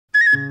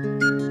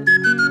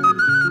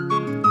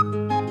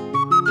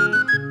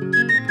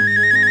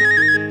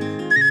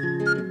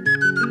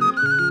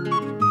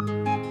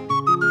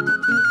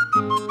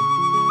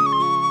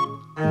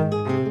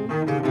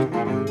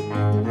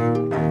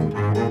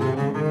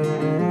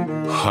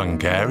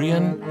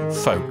Hungarian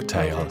Folk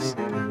Tales.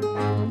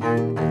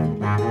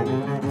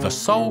 The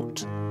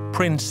Salt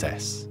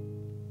Princess.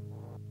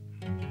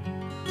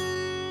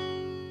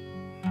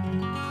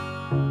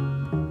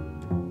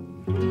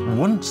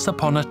 Once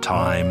upon a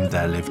time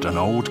there lived an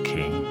old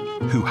king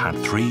who had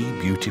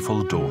 3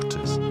 beautiful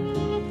daughters.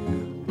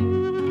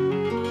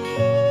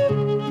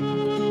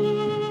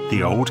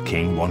 The old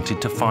king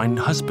wanted to find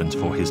husbands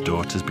for his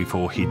daughters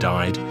before he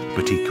died,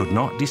 but he could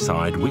not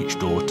decide which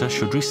daughter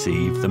should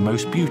receive the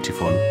most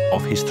beautiful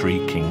of his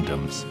 3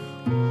 kingdoms.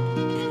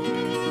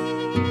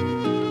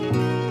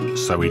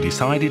 So he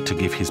decided to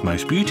give his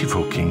most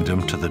beautiful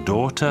kingdom to the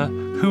daughter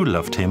who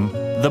loved him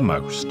the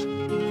most.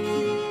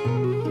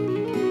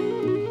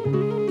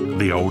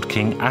 The old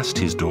king asked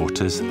his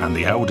daughters, and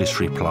the eldest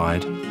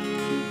replied,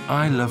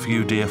 "I love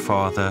you, dear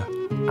father,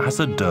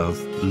 as a dove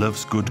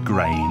loves good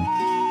grain."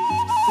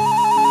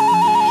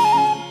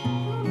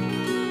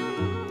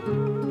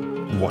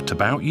 "What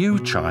about you,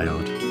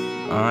 child?"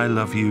 "I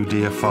love you,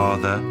 dear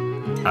father,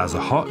 as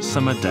a hot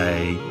summer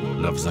day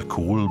loves a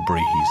cool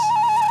breeze."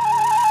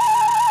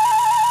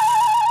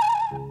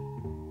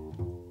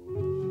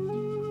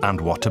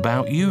 "And what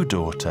about you,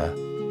 daughter?"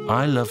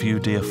 "I love you,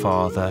 dear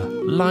father,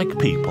 like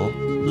people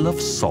love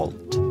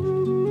salt."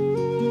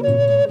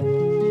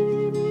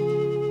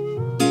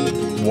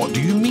 "What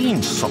do you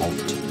mean,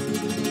 salt?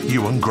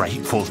 You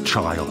ungrateful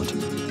child.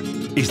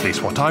 Is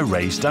this what I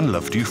raised and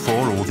loved you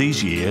for all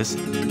these years?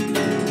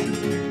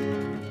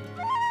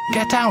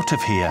 Get out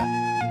of here!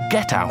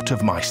 Get out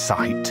of my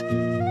sight!"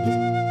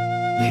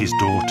 His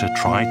daughter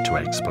tried to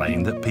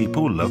explain that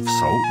people love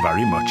salt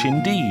very much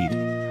indeed.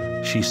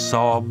 She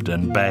sobbed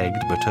and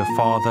begged, but her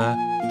father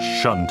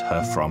shunned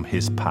her from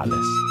his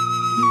palace.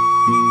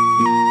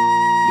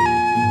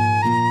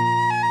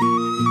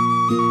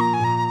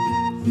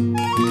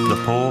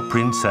 The poor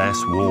princess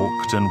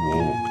walked and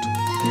walked.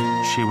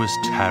 She was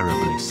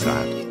terribly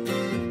sad.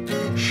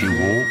 She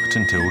walked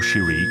until she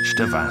reached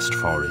a vast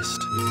forest.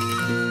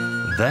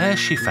 There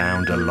she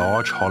found a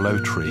large hollow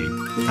tree,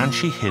 and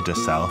she hid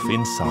herself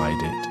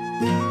inside it.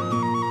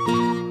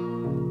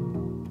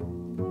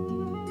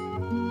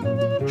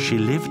 She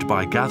lived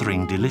by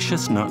gathering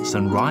delicious nuts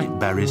and ripe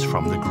berries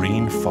from the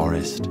green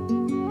forest.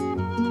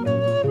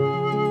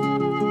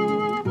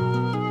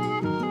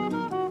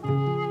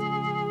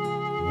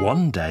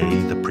 One day,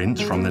 the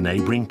prince from the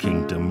neighbouring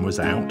kingdom was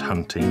out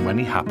hunting when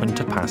he happened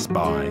to pass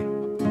by.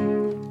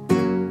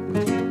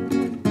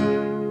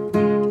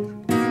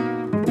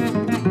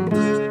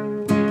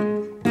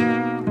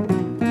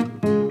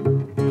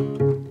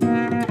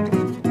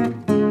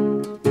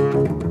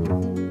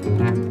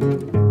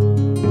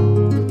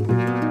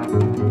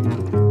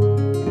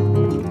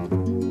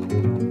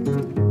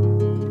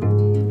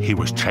 He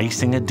was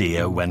chasing a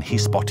deer when he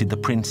spotted the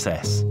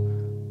princess.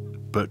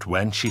 But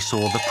when she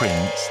saw the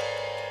prince,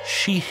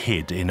 she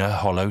hid in a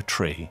hollow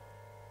tree.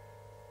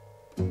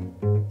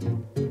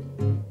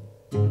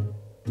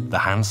 The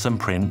handsome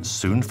prince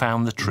soon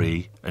found the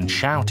tree and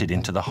shouted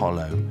into the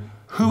hollow,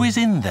 "Who is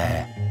in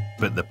there?"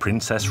 But the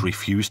princess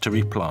refused to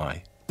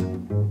reply.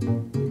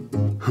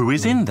 "Who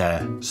is in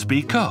there?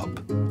 Speak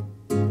up."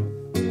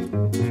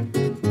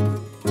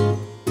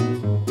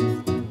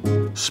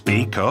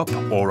 "Speak up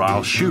or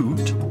I'll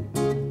shoot."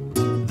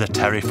 The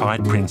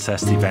terrified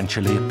princess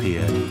eventually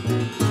appeared.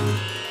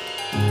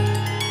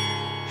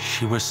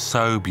 She was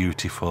so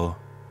beautiful,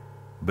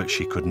 but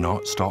she could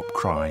not stop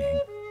crying.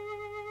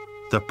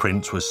 The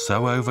prince was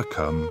so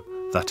overcome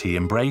that he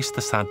embraced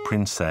the sad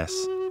princess,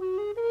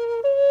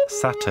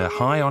 sat her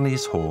high on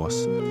his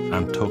horse,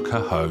 and took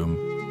her home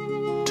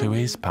to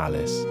his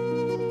palace.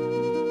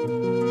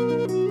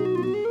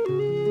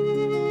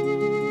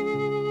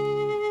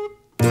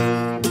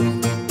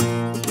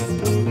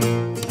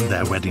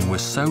 Their wedding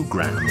was so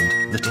grand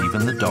that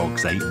even the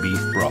dogs ate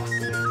beef broth,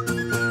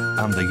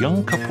 and the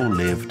young couple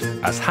lived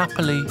as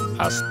happily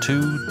as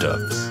 2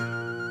 doves.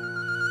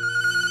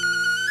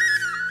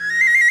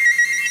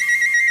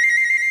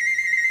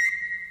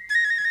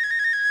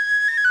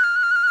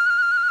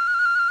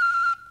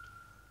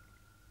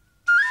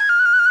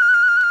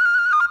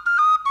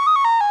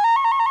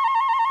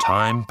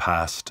 Time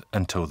passed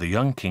until the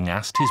young king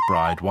asked his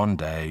bride one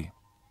day,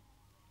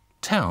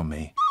 "Tell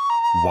me,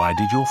 why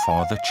did your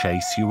father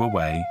chase you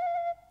away?"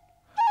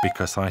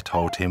 "Because I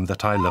told him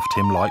that I loved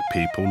him like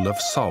people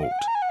love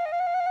salt."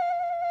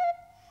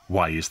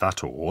 "Why, is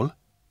that all?"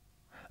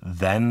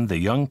 Then the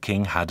young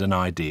king had an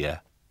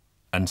idea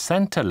and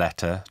sent a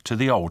letter to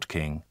the old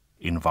king,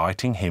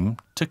 inviting him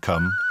to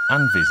come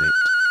and visit.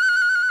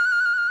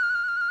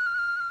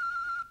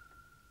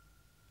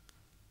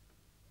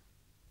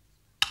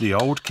 The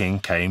old king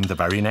came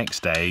the very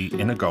next day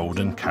in a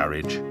golden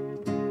carriage.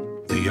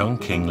 The young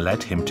king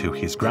led him to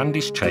his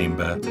grandest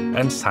chamber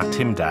and sat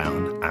him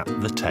down at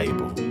the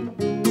table.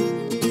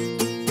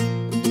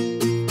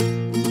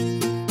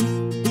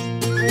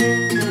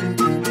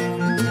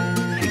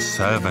 His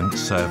servant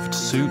served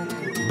soup,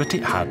 but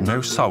it had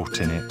no salt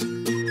in it.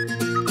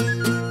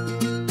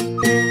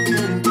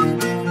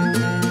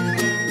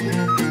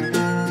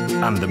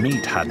 And the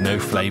meat had no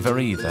flavour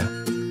either.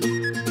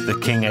 The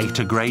king ate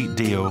a great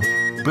deal,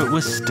 but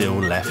was still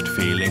left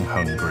feeling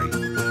hungry.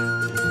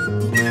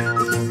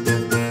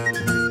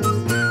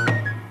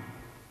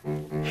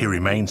 He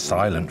remained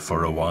silent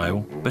for a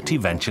while, but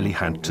eventually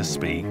had to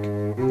speak.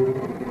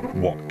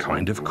 "What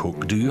kind of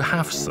cook do you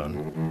have,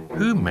 son?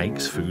 Who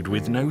makes food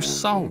with no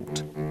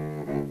salt?"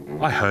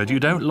 "I heard you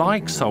don't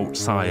like salt,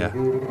 sire."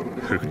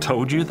 "Who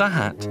told you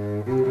that?"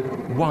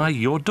 "Why,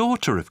 your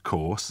daughter, of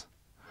course."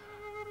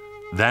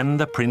 Then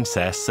the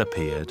princess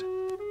appeared.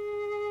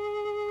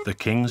 The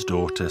king's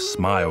daughter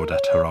smiled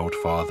at her old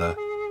father,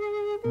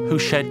 who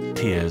shed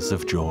tears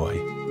of joy.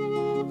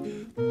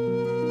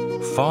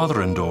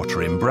 Father and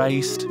daughter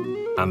embraced,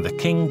 and the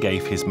king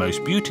gave his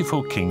most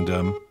beautiful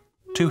kingdom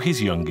to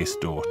his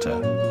youngest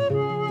daughter.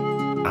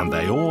 And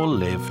they all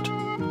lived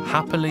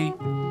happily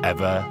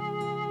ever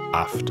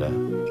after.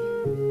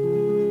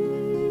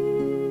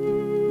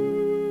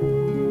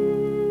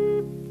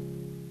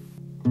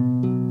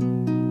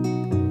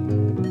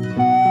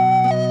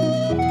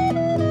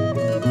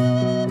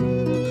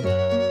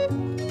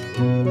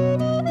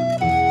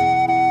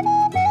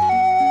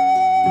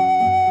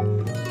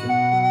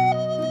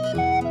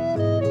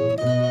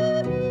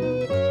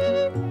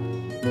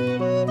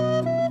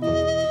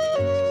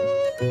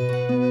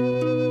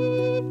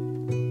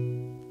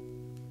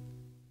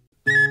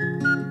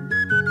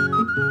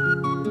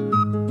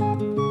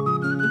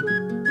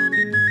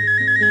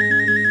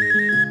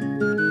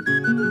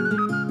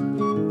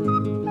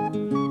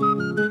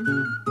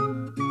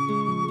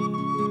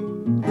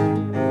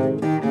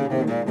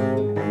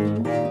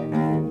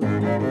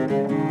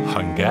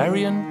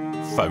 Hungarian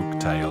Folk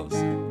Tales.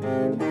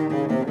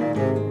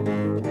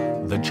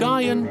 The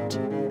Giant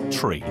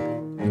Tree.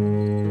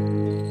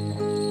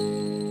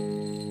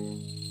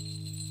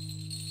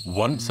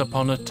 Once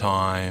upon a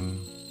time,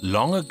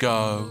 long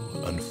ago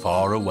and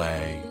far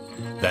away,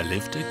 there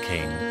lived a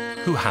king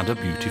who had a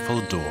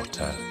beautiful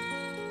daughter.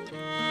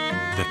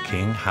 The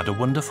king had a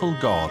wonderful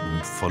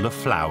garden full of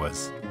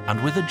flowers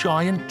and with a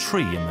giant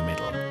tree in the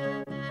middle.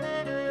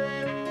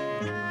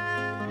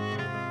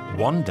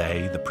 One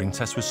day, the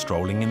princess was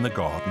strolling in the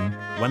garden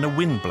when a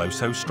wind blew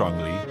so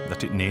strongly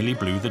that it nearly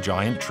blew the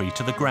giant tree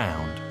to the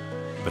ground.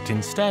 But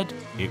instead,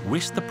 it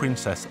whisked the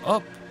princess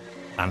up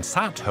and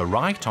sat her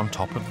right on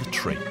top of the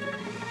tree.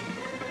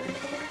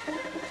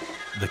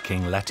 The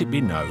king let it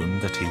be known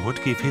that he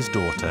would give his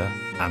daughter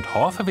and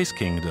half of his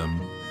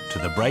kingdom to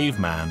the brave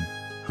man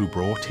who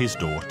brought his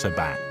daughter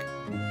back.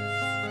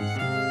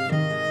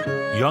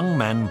 Young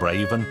men,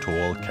 brave and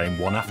tall, came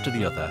one after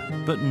the other,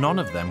 but none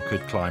of them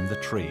could climb the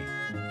tree.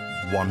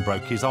 One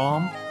broke his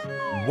arm,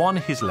 one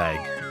his leg,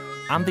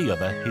 and the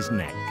other his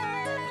neck.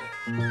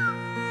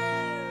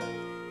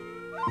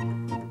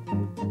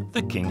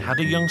 The king had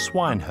a young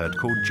swineherd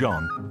called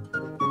John.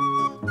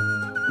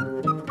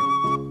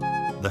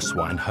 The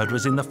swineherd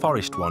was in the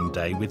forest one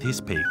day with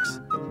his pigs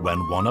when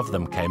one of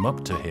them came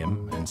up to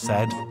him and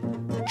said,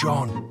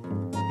 "John,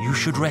 you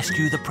should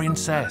rescue the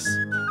princess."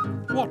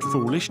 "What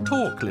foolish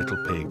talk,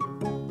 little pig."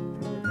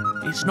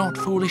 "It's not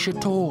foolish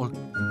at all.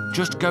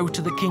 Just go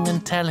to the king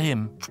and tell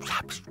him."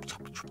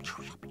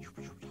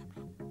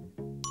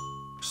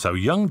 So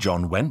young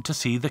John went to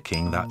see the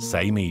king that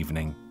same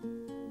evening.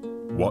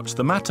 "What's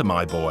the matter,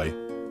 my boy?"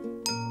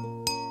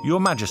 "Your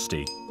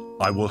Majesty,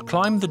 I will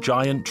climb the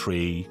giant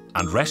tree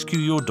and rescue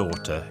your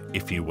daughter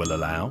if you will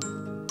allow."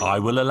 "I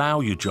will allow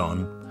you,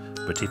 John,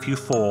 but if you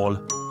fall,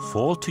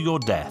 fall to your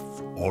death,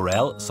 or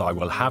else I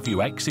will have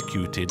you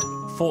executed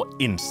for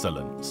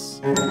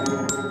insolence."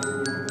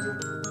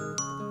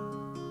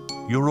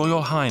 "Your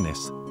Royal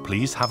Highness,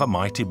 please have a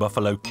mighty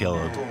buffalo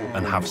killed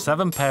and have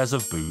 7 pairs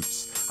of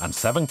boots and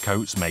 7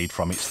 coats made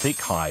from its thick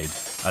hide,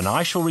 and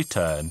I shall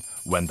return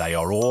when they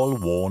are all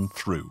worn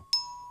through."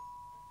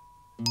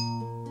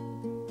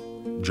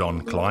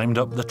 John climbed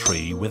up the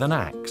tree with an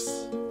axe,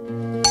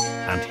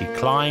 and he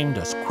climbed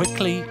as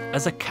quickly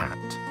as a cat.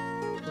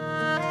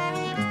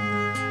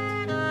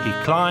 He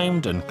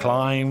climbed and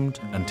climbed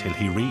until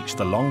he reached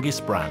the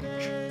longest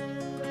branch,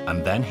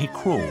 and then he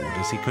crawled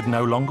as he could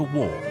no longer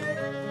walk.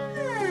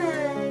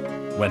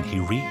 When he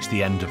reached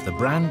the end of the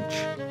branch,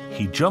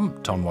 he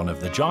jumped on one of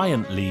the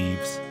giant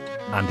leaves,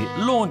 and it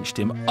launched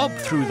him up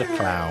through the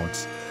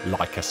clouds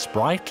like a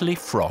sprightly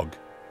frog.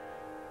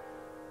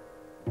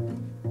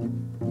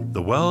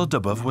 The world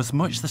above was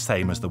much the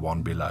same as the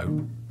one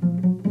below.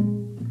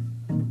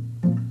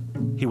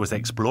 He was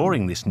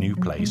exploring this new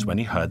place when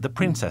he heard the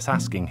princess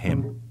asking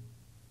him,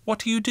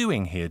 "What are you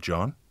doing here,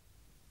 John?"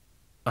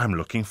 "I'm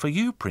looking for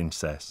you,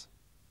 princess."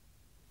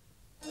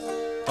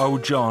 "Oh,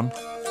 John,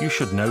 you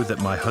should know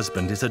that my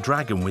husband is a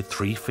dragon with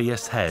 3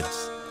 fierce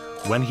heads.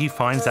 When he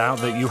finds out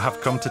that you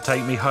have come to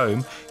take me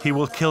home, he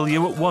will kill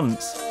you at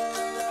once."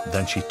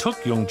 Then she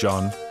took young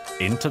John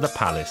into the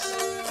palace.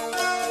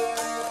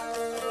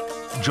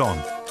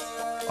 "John,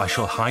 I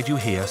shall hide you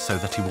here so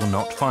that he will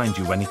not find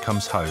you when he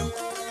comes home.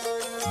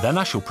 Then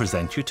I shall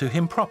present you to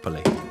him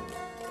properly."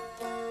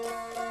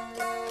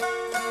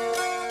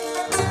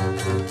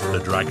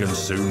 The dragon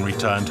soon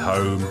returned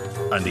home,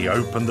 and he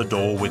opened the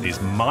door with his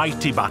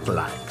mighty battle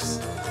axe.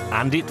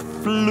 and it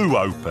flew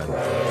open.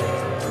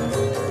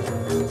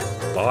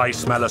 I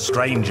smell a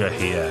stranger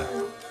here.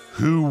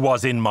 Who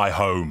was in my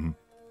home?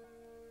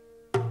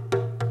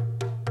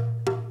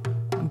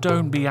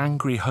 Don't be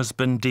angry,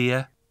 husband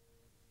dear.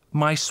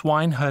 My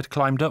swineherd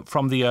climbed up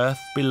from the earth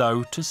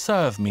below to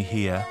serve me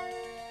here.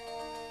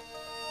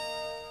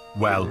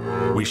 Well,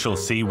 we shall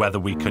see whether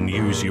we can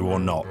use you or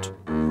not.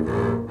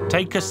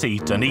 Take a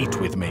seat and eat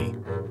with me.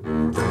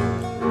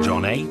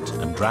 John ate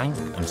and drank,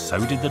 and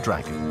so did the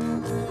dragon.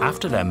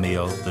 After their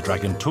meal, the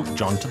dragon took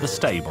John to the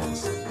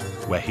stables,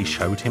 where he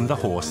showed him the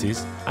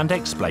horses and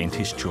explained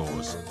his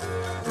chores.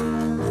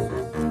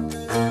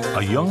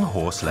 A young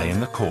horse lay in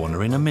the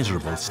corner in a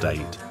miserable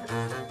state.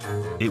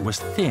 It was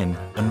thin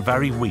and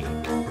very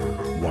weak,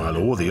 while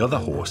all the other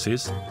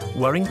horses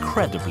were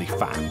incredibly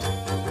fat.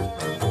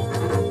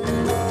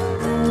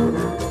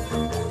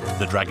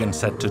 The dragon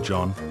said to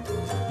John,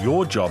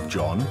 "Your job,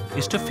 John,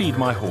 is to feed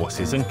my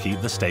horses and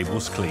keep the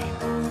stables clean.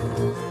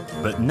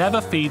 But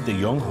never feed the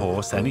young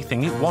horse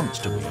anything it wants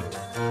to eat.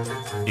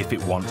 If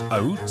it wants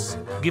oats,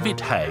 give it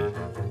hay,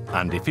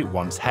 and if it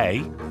wants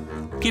hay,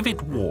 give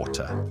it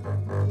water."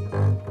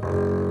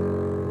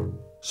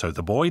 So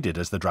the boy did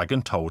as the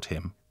dragon told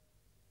him.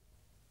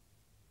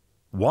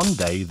 One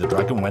day the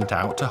dragon went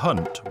out to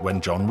hunt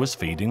when John was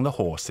feeding the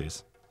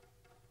horses.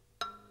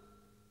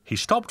 He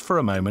stopped for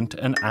a moment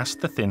and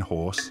asked the thin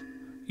horse,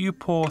 "You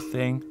poor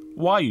thing,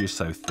 why are you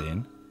so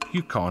thin?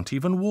 You can't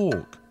even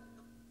walk."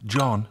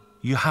 "John,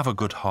 you have a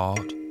good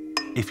heart.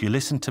 If you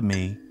listen to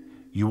me,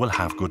 you will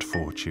have good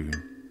fortune.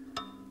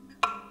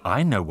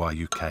 I know why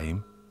you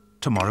came.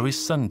 Tomorrow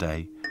is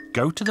Sunday.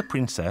 Go to the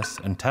princess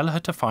and tell her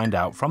to find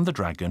out from the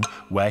dragon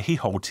where he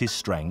holds his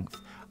strength,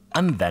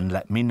 and then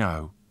let me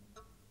know."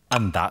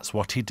 And that's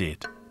what he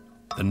did.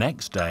 The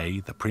next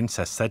day, the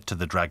princess said to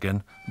the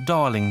dragon,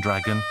 "Darling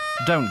dragon,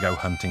 don't go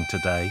hunting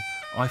today.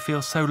 I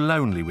feel so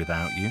lonely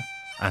without you."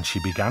 And she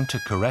began to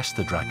caress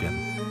the dragon.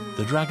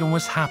 The dragon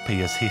was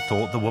happy as he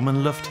thought the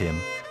woman loved him,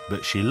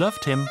 but she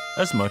loved him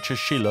as much as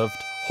she loved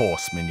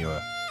horse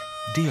manure.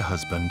 "Dear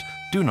husband,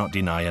 do not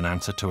deny an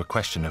answer to a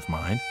question of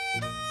mine."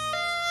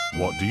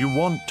 "What do you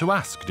want to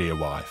ask, dear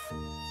wife?"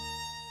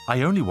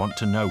 "I only want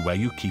to know where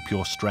you keep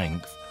your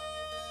strength."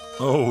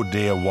 "Oh,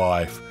 dear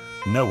wife,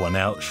 no one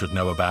else should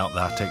know about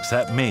that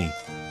except me.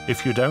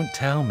 If you don't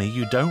tell me,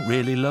 you don't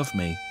really love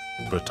me."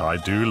 "But I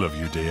do love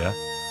you, dear."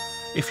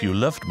 "If you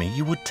loved me,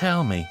 you would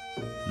tell me."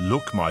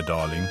 "Look, my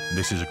darling,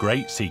 this is a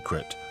great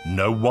secret.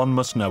 No one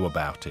must know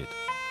about it."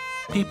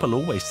 "People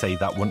always say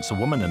that once a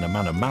woman and a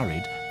man are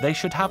married, they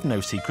should have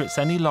no secrets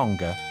any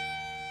longer."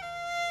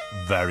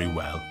 "Very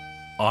well,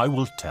 I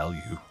will tell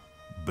you,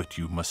 but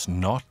you must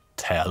not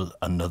tell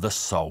another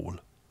soul.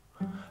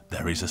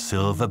 There is a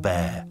silver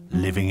bear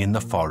living in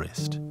the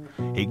forest.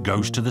 It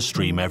goes to the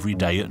stream every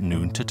day at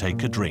noon to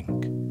take a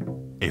drink.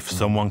 If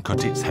someone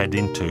cut its head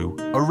in two,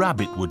 a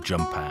rabbit would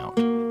jump out.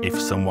 If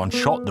someone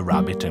shot the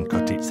rabbit and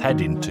cut its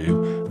head in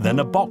two, then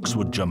a box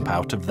would jump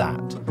out of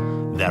that.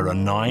 There are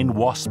 9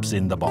 wasps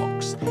in the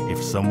box.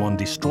 If someone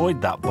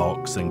destroyed that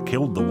box and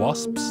killed the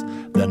wasps,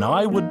 then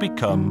I would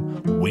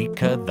become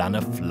weaker than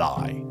a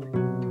fly."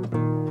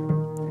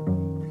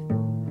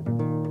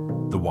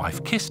 The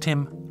wife kissed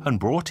him and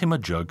brought him a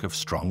jug of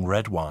strong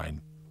red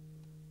wine.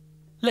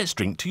 "Let's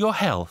drink to your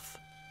health."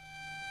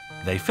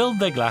 They filled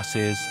their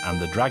glasses, and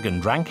the dragon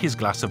drank his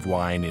glass of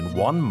wine in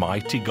one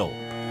mighty gulp.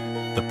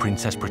 The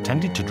princess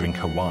pretended to drink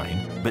her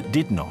wine, but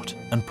did not,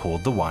 and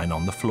poured the wine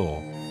on the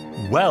floor.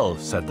 "Well,"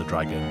 said the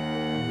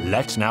dragon,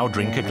 "let's now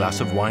drink a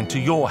glass of wine to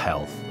your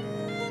health."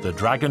 The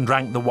dragon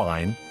drank the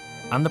wine,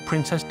 and the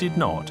princess did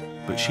not,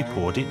 but she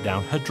poured it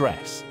down her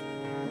dress.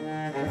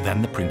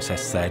 Then the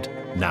princess said,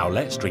 "Now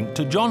let's drink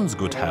to John's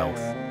good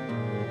health."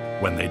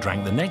 When they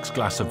drank the next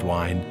glass of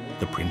wine,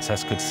 the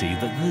princess could see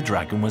that the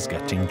dragon was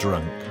getting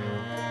drunk.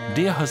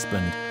 "Dear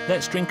husband,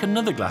 let's drink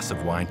another glass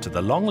of wine to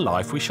the long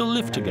life we shall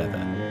live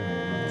together."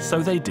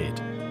 So they did.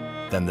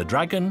 Then the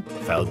dragon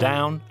fell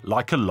down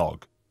like a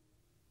log.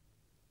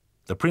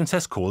 The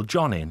princess called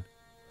John in.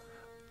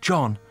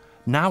 "John,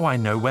 now I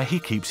know where he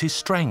keeps his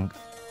strength."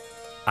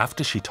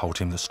 After she told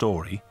him the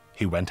story,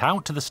 he went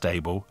out to the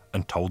stable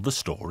and told the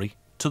story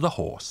to the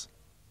horse.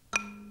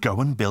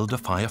 "Go and build a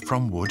fire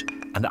from wood,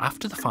 and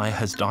after the fire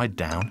has died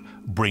down,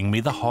 bring me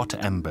the hot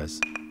embers."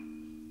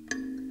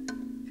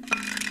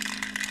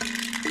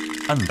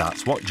 And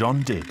that's what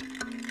John did.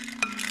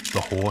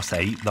 The horse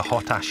ate the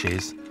hot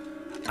ashes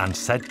and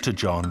said to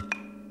John,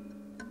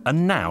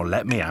 "And now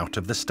let me out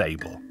of the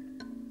stable."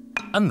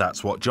 And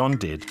that's what John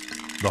did.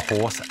 The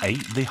horse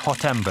ate the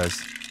hot embers,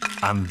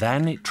 and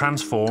then it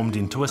transformed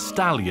into a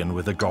stallion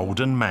with a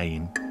golden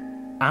mane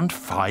and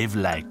 5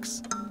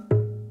 legs.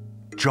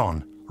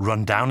 "John,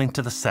 run down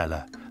into the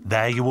cellar.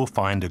 There you will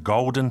find a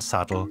golden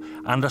saddle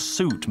and a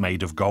suit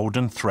made of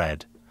golden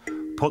thread.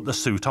 Put the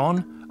suit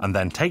on, and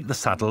then take the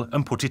saddle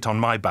and put it on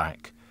my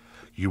back.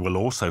 You will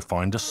also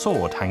find a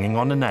sword hanging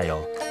on a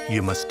nail.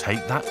 You must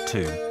take that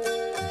too."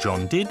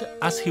 John did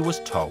as he was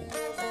told.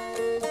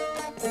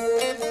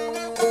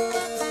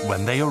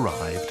 When they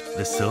arrived,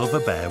 the silver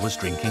bear was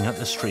drinking at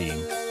the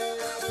stream.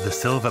 The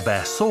silver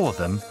bear saw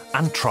them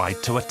and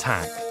tried to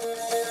attack.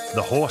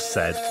 The horse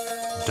said,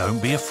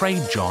 "Don't be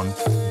afraid, John,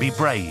 be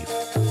brave."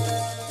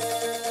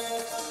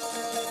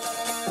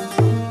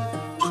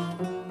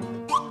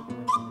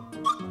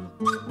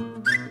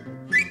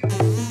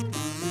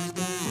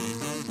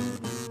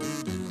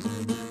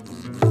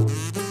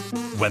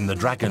 When the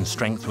dragon's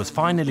strength was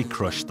finally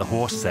crushed, the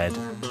horse said,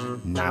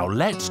 "Now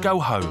let's go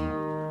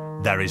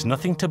home. There is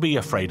nothing to be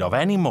afraid of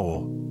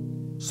anymore."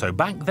 So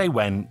back they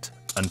went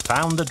and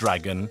found the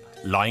dragon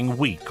lying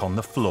weak on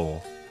the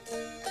floor.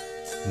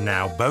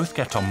 "Now both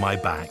get on my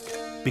back,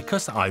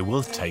 because I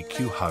will take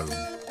you home."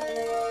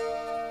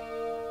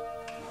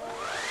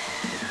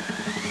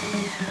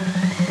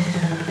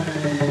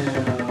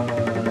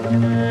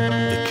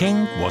 The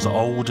king was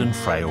old and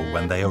frail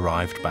when they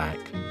arrived back.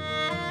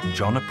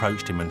 John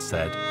approached him and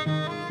said,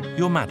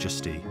 "Your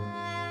Majesty,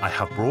 I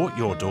have brought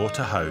your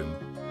daughter home."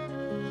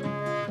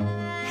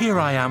 "Here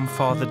I am,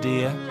 father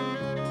dear."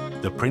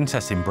 The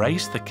princess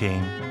embraced the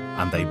king,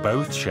 and they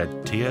both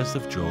shed tears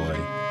of joy.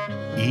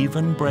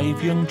 Even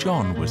brave young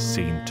John was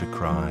seen to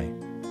cry.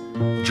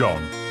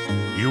 "John,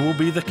 you will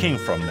be the king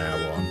from now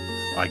on.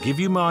 I give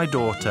you my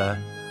daughter,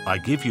 I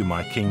give you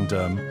my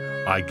kingdom,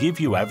 I give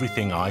you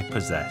everything I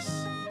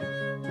possess."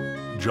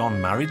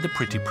 John married the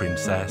pretty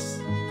princess,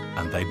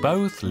 and they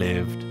both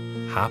lived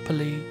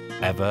happily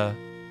ever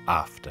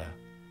after.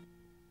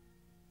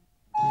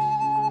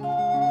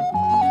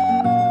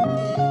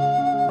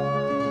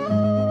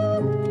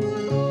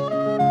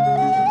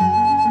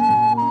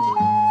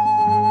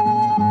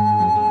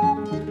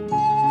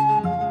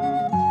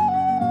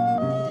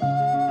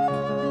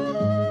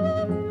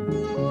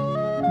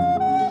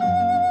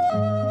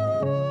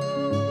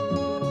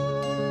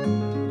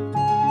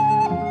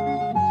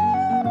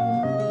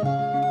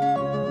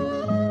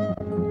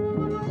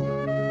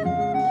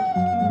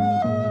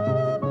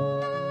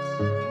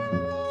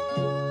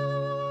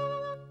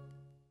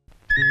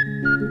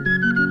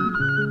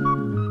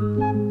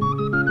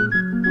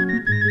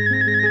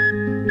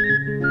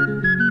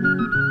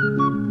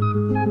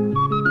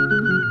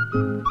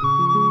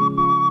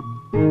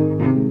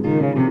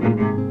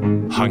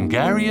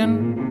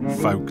 Hungarian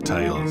Folk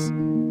Tales.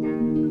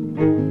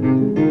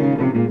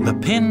 The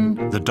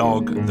pin, the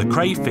dog, the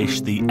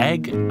crayfish, the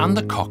egg and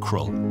the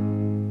cockerel.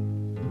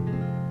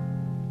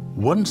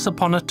 Once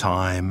upon a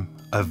time,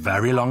 a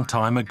very long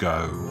time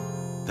ago,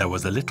 there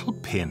was a little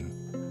pin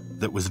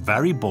that was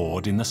very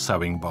bored in the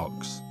sewing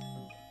box.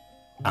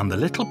 And the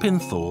little pin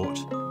thought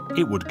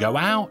it would go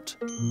out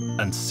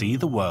and see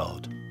the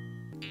world.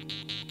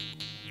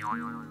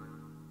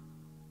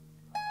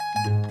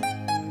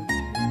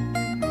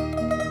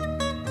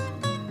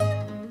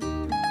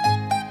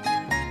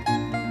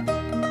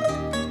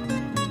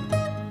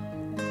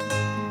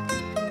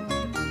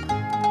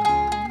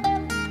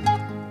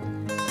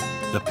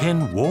 The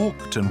pin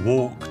walked and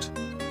walked,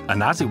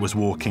 and as it was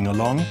walking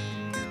along,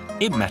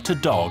 it met a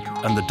dog,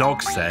 and the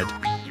dog said,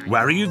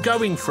 "Where are you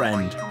going,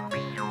 friend?"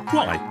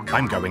 "Why,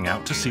 I'm going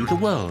out to see the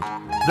world."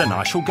 "Then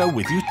I shall go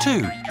with you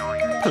too."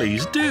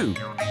 "Please do."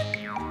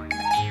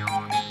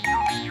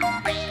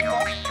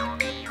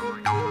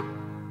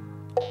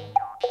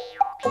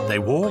 They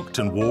walked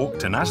and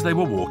walked, and as they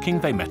were walking,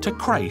 they met a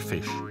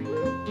crayfish.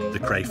 The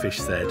crayfish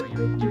said,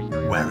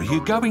 "Where are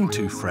you going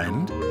to,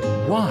 friend?"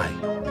 "Why,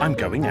 I'm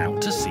going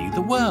out to see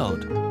the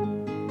world."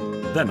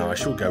 "Then I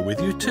shall go with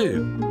you too."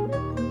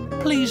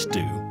 "Please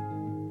do."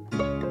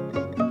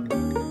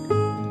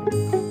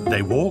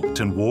 They walked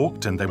and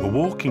walked, and they were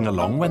walking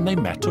along when they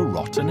met a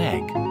rotten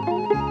egg.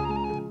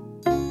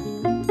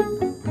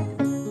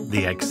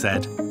 The egg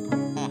said,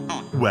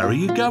 "Where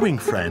are you going,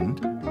 friend?"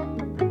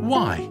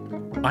 "Why,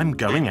 I'm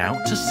going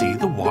out to see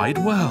the wide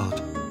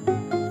world."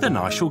 "Then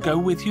I shall go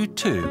with you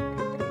too."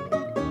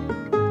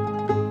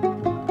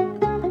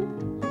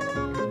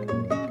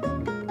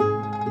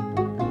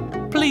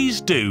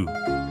 "Please do."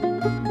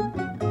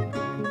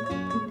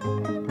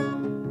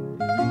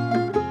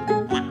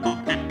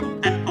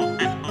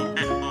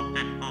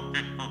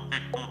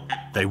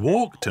 They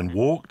walked and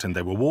walked, and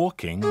they were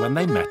walking when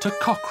they met a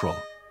cockerel.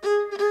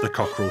 The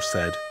cockerel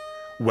said,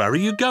 "Where are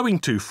you going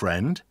to,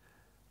 friend?"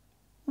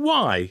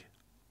 "Why,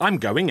 I'm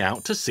going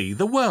out to see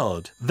the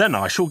world." "Then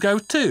I shall go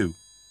too."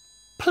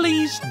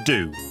 "Please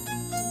do."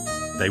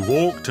 They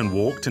walked and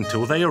walked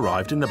until they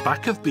arrived in the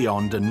back of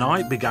beyond, and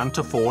night began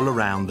to fall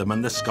around them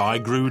and the sky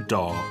grew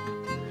dark.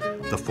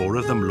 The four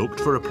of them looked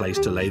for a place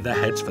to lay their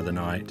heads for the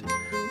night,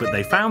 but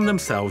they found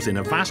themselves in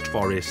a vast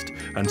forest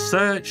and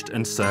searched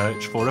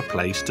for a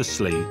place to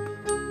sleep.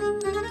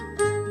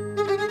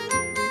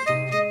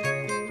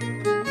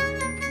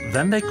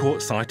 Then they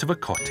caught sight of a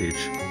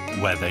cottage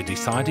where they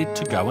decided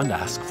to go and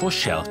ask for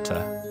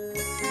shelter.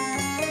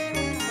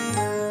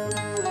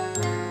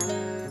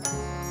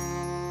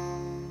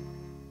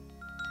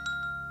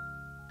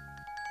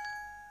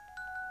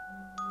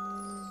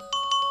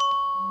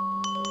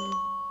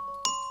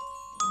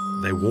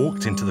 They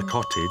walked into the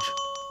cottage,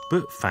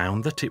 but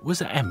found that it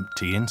was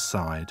empty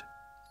inside.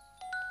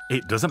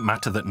 "It doesn't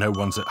matter that no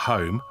one's at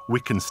home,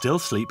 we can still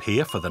sleep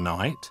here for the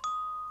night."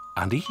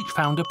 and each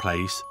found a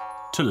place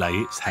to lay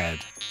its head.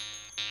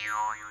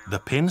 The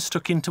pin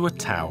stuck into a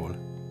towel,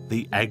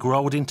 the egg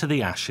rolled into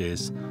the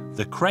ashes,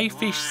 the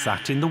crayfish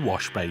sat in the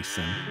wash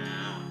basin,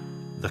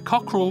 the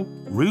cockerel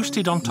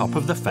roosted on top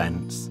of the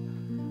fence,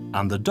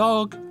 and the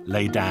dog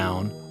lay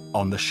down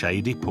on the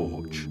shady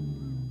porch.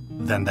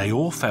 Then they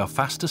all fell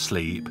fast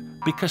asleep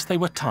because they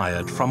were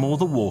tired from all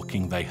the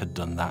walking they had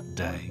done that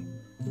day.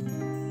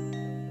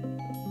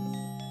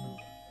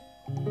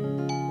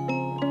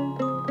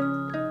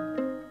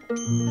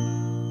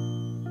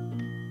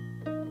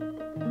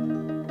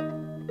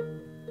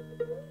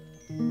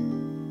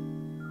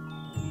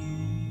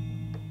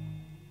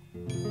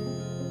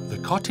 The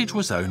cottage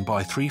was owned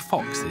by 3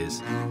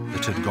 foxes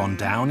that had gone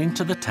down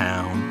into the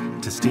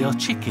town to steal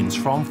chickens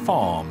from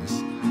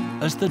farms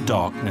as the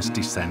darkness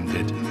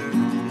descended.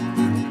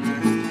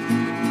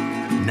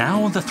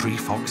 Now the 3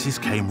 foxes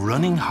came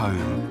running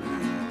home.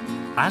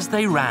 As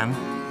they ran,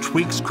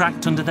 twigs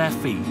cracked under their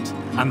feet,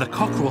 and the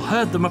cockerel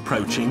heard them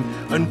approaching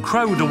and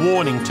crowed a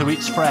warning to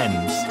its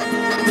friends.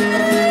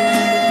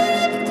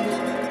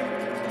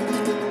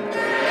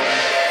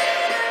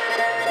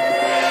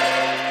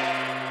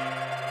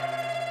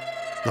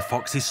 The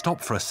foxes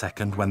stopped for a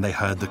second when they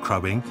heard the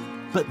crowing,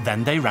 but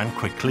then they ran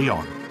quickly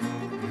on.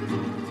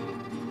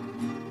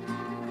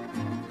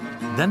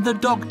 Then the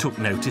dog took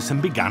notice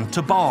and began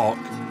to bark.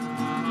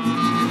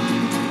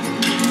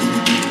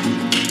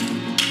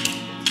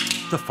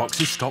 The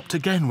foxes stopped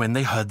again when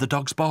they heard the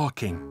dogs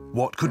barking.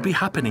 What could be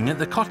happening at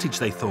the cottage,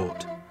 they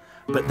thought.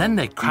 But then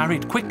they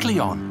carried quickly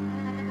on.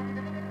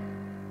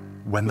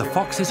 When the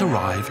foxes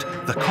arrived,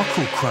 the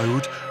cockerel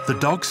crowed, the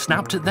dogs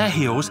snapped at their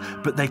heels,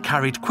 but they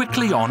carried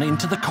quickly on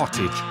into the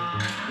cottage.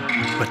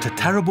 But a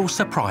terrible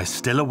surprise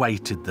still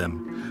awaited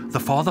them. The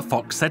father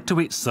fox said to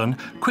its son,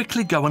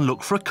 "Quickly go and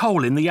look for a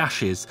coal in the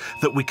ashes,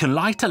 that we can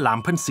light a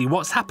lamp and see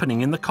what's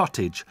happening in the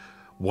cottage."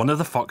 One of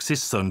the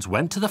fox's sons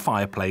went to the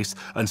fireplace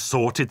and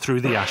sorted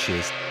through the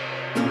ashes.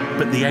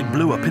 But the egg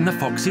blew up in the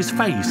fox's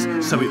face,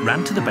 so it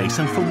ran to the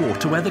basin for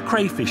water where the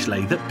crayfish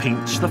lay that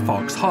pinched the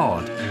fox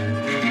hard.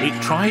 It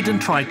tried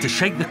and tried to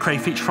shake the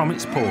crayfish from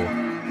its paw.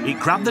 It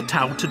grabbed the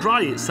towel to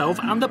dry itself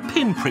and the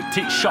pin pricked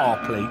it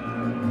sharply.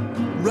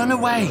 "Run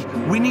away!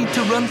 We need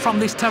to run from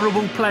this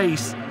terrible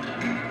place!"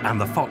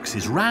 And the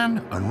foxes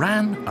ran and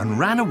ran and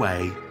ran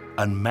away,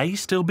 and may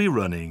still be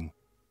running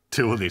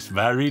till this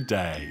very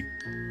day.